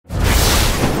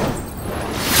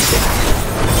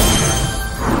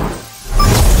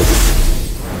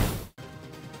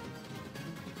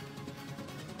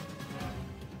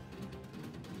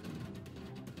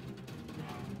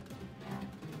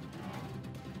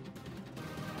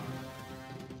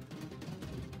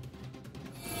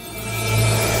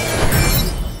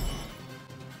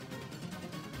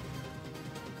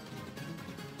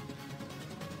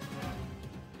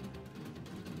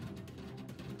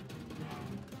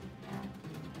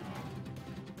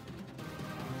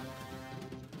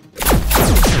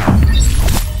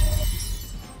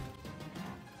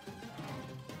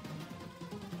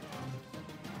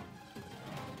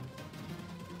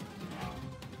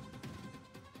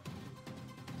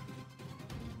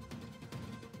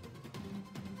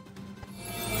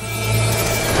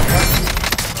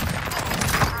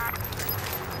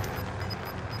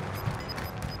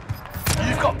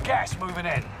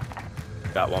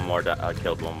Got one more. I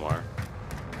killed one more.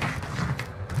 Yeah,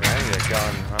 I need a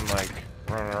gun. I'm like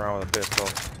running around with a pistol.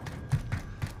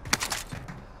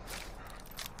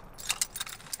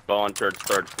 Going towards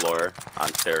 3rd floor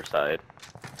on stair side.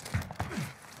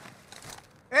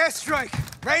 Airstrike!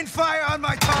 Rain fire on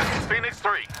my target! Phoenix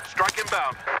 3, strike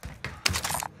inbound.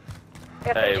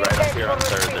 Hey, right up here on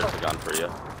 3rd, there's a gun for you.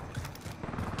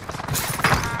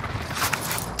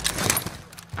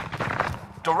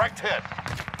 Direct hit.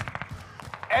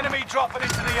 Enemy dropping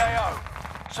into the AO.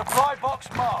 Supply box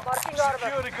marked. Marking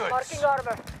Secure armor. the goods. Marking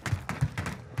armor.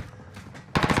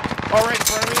 Oh, right in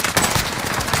front of me.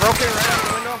 Broke it right out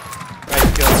the window.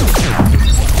 Nice kill.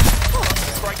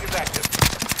 Strike is active.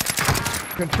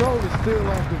 Control is still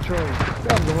on control.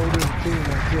 That was a whole different team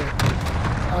like that.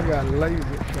 I got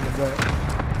lasered from the back.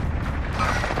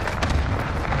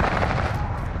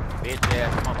 Bitch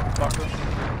ass motherfucker.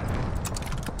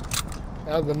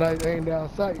 That was a nice aim down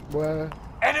sight, boy.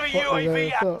 Enemy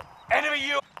UAV up. Enemy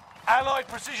U. Allied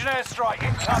precision airstrike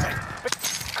incoming.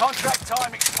 Contract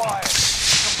time expired.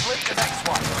 Complete the next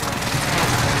one.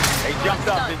 They jumped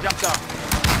up. They jumped up.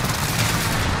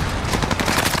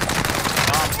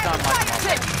 Oh, I'm stunned like a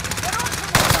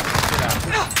motherfucker.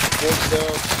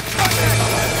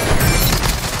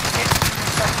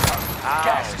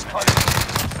 Gas is closing.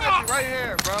 Right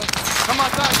here, bro. Come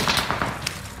outside.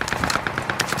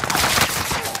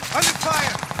 Under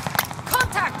fire!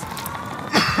 Contact!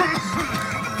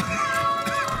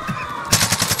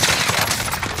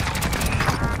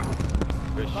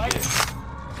 Good shit.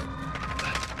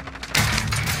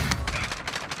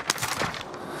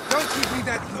 Don't give me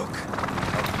that look.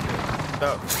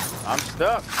 Stuck. I'm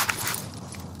stuck.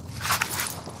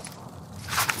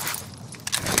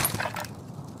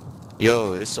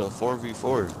 Yo, it's a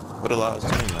 4v4. What a lot of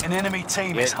team. An enemy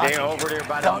team Yeah, is hunting they're over there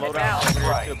by the Don't loadout over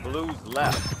right. there to Blue's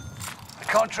left. The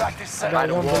contract is set. I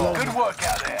got one below Good me. work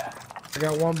out there. I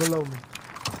got one below me.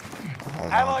 Oh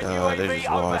my Allied god, they UAV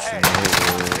just watching overhead.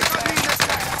 over it.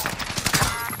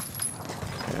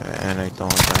 Yeah, and they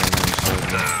throwing things in the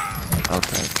circle.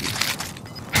 Okay,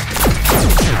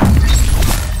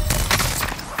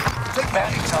 The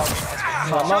bounty target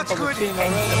has been marked. Shots good.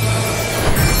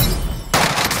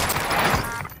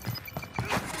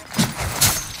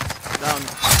 Down.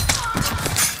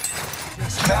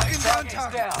 Bounty target is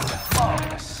down.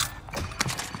 Marvelous.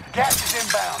 Gas is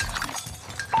inbound.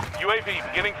 UAV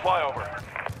beginning flyover.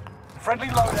 Friendly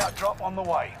loadout drop on the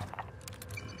way.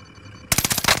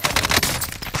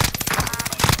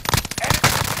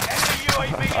 Enemy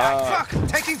UAV active. Fuck!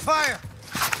 Taking fire!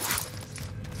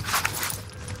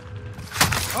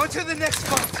 On to the next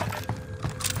boat.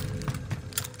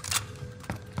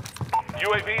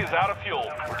 UAV is out of fuel.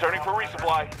 Returning for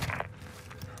resupply.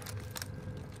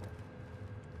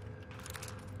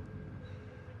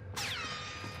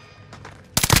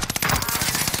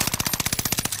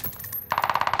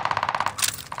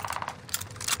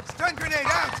 Stun grenade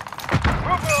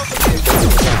out!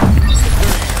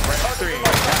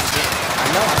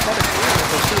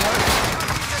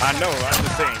 I know, I'm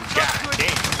just saying, god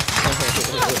damn.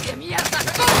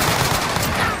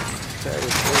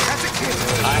 That's a kill.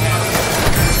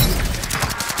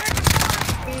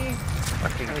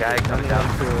 Fucking guy coming down.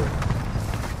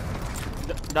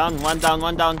 Down, one down.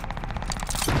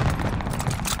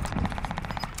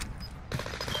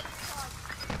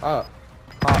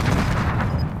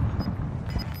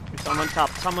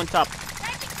 Someone top.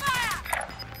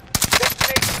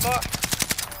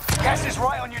 Gas is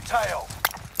right on your tail.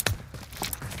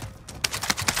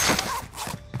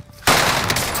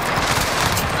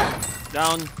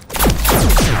 Down. Returning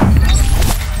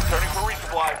for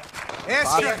resupply.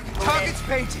 Airstrike. Target's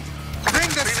painted. Bring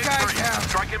the Phoenix sky 3, down.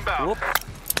 strike inbound. Whoop.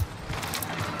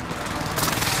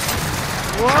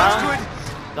 That's good.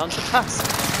 Down to pass.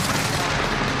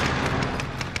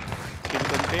 Kill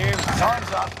confirm.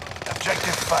 Time's up.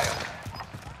 Objective failed.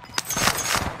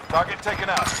 Target taken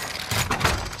out.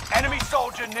 Enemy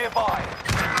soldier nearby.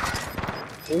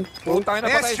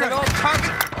 Airstrike.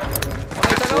 Target.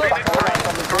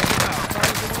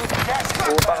 Gas is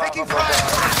Taking fire.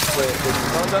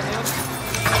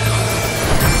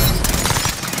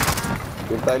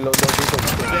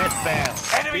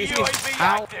 Enemy UAV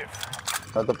active.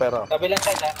 Kabilang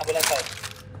side ha, kabilang side.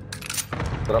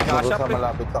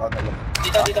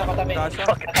 Dito, katabi.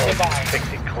 Katabi bahay.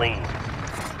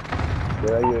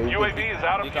 UAV is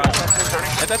out of fuel.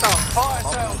 Returning for Fire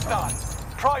sales done.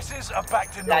 Prices are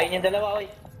back to Lain normal. yung dalawa, oy.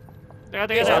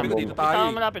 Teka. Sabi ko dito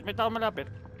tayo. May tao malapit.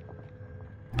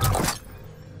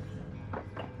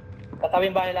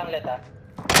 Katabing bahay lang ulit ha.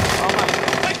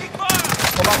 Taking fire.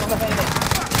 Pumasok na sa inyo.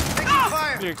 Taking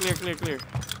fire. Clear.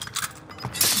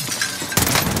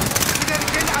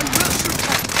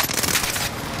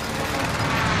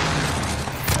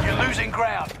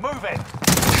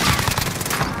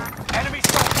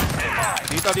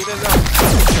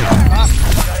 dito.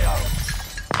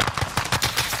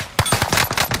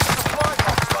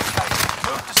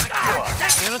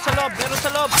 Meron sa loob, meron sa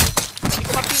loob. Hindi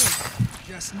ko maping.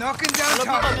 Just knocking down Meron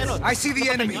dito, targets. meron. I see the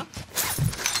enemy.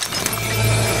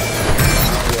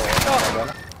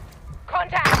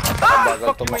 Fuck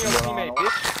you and your teammate,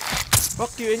 bitch.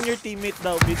 Fuck you and your teammate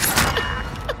daw, bitch.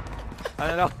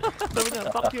 Ano lang? Sabi niya,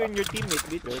 fuck you and your teammate,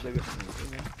 bitch.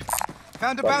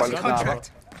 Found a bounty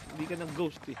contract. Hindi ka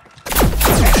nag-ghost eh.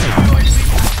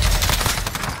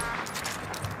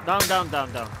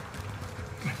 Down.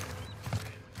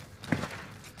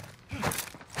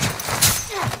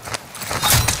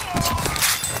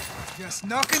 Just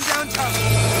knocking down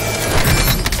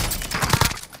targets.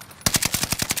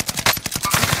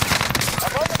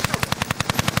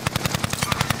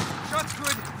 Shot's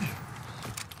good.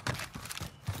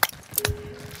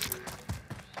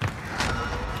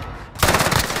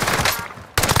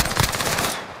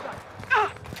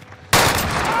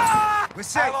 We're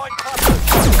safe. Allied cluster.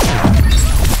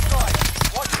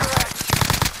 Watch your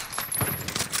head.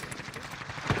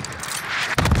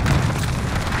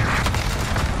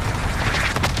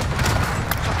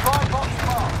 Supply box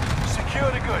marked.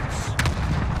 Secure the goods.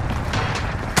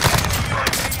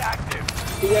 UAV active.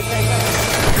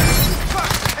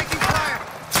 Fuck! Taking fire.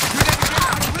 Good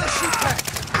navigation. We'll shoot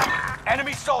back.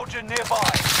 Enemy soldier nearby.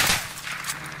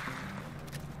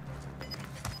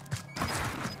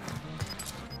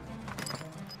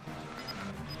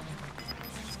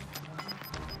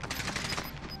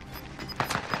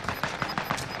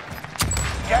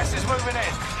 Gas is moving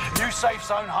in. New safe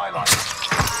zone highlighted.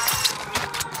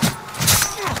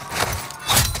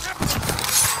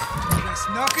 Just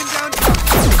knocking down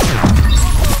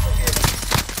targets.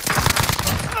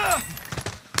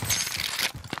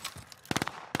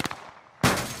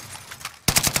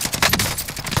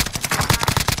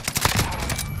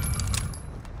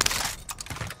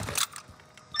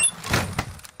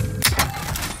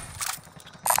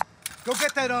 Go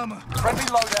get that armor. Friendly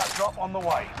loadout drop on the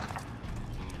way.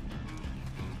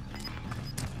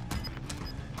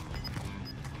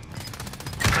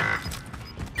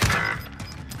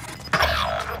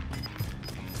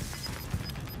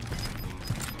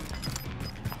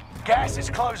 Gas is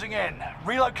closing in.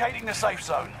 Relocating the safe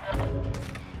zone.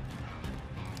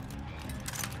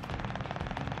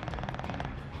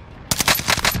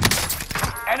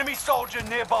 Enemy soldier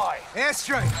nearby.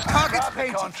 Airstrike. Targets Grab the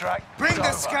painted. contract. Bring It's the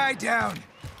over. sky down.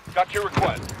 Got your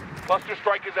request. Cluster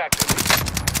strike is active.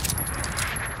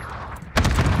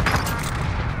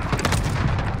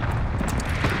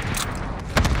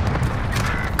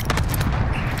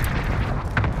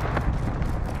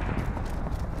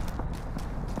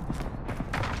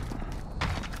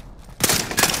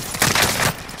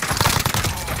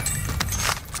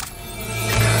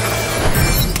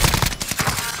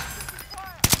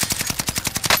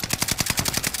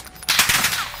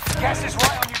 Gas is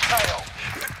right on your tail.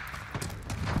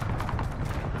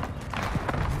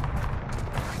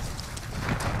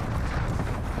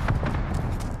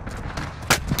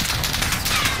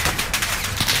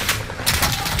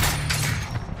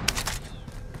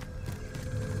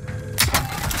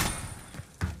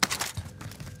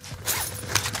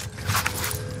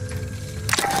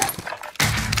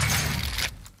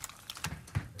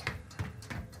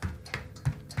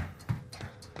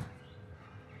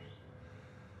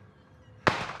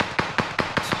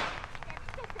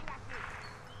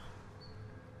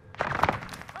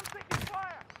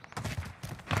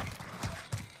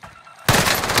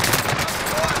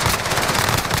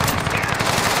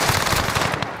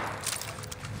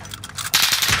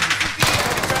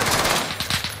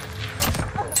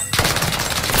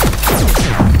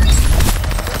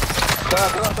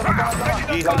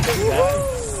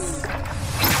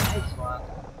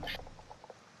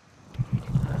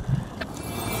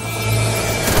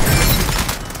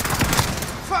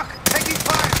 Fuck! Taking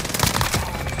fire!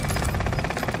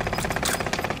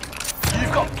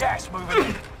 You've got gas moving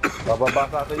in. Bababa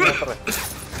sa atin yung pre.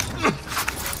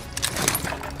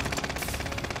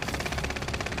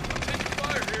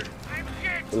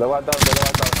 Dalawa down.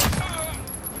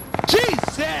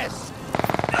 Jesus!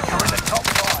 You're in the top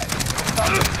five.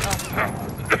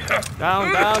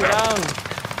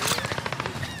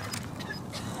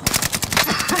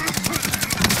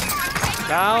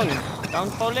 Down. Down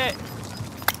pa ulit.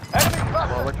 Enemy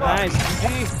cluster strike. Nice, GG.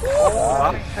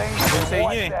 All enemy teams Sa inyo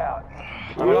wiped eh. out.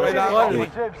 Wala kailangan Goal. eh.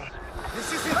 Operatives. This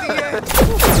isn't the end!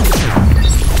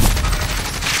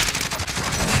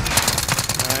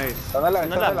 Nice. Sana lang.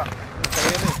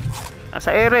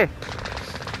 Nasa ere.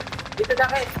 Dito,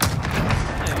 Dakit.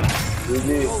 GG.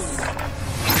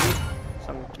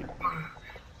 Isang kill.